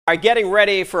Are getting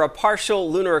ready for a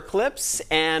partial lunar eclipse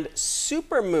and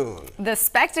supermoon. The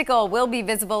spectacle will be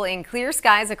visible in clear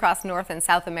skies across North and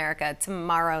South America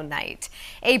tomorrow night.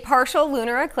 A partial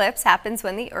lunar eclipse happens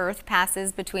when the Earth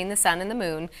passes between the sun and the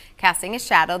moon, casting a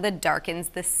shadow that darkens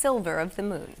the silver of the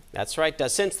moon. That's right.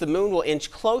 Since the moon will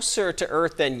inch closer to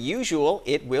Earth than usual,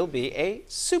 it will be a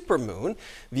supermoon.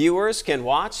 Viewers can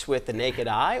watch with the naked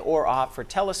eye or opt for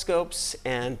telescopes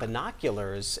and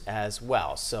binoculars as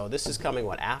well. So this is coming,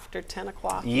 what, after 10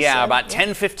 o'clock? Yeah, about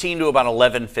 10:15 to about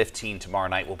 11:15 tomorrow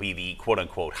night will be the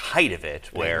quote-unquote height of it,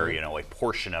 where, you know, a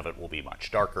portion of it will be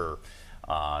much darker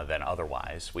than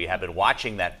otherwise. We have been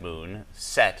watching that moon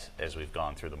set as we've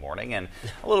gone through the morning, and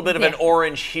a little bit of an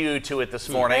orange hue to it this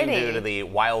morning due to the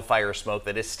wildfire smoke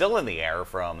that is still in the air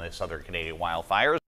from the southern Canadian wildfires.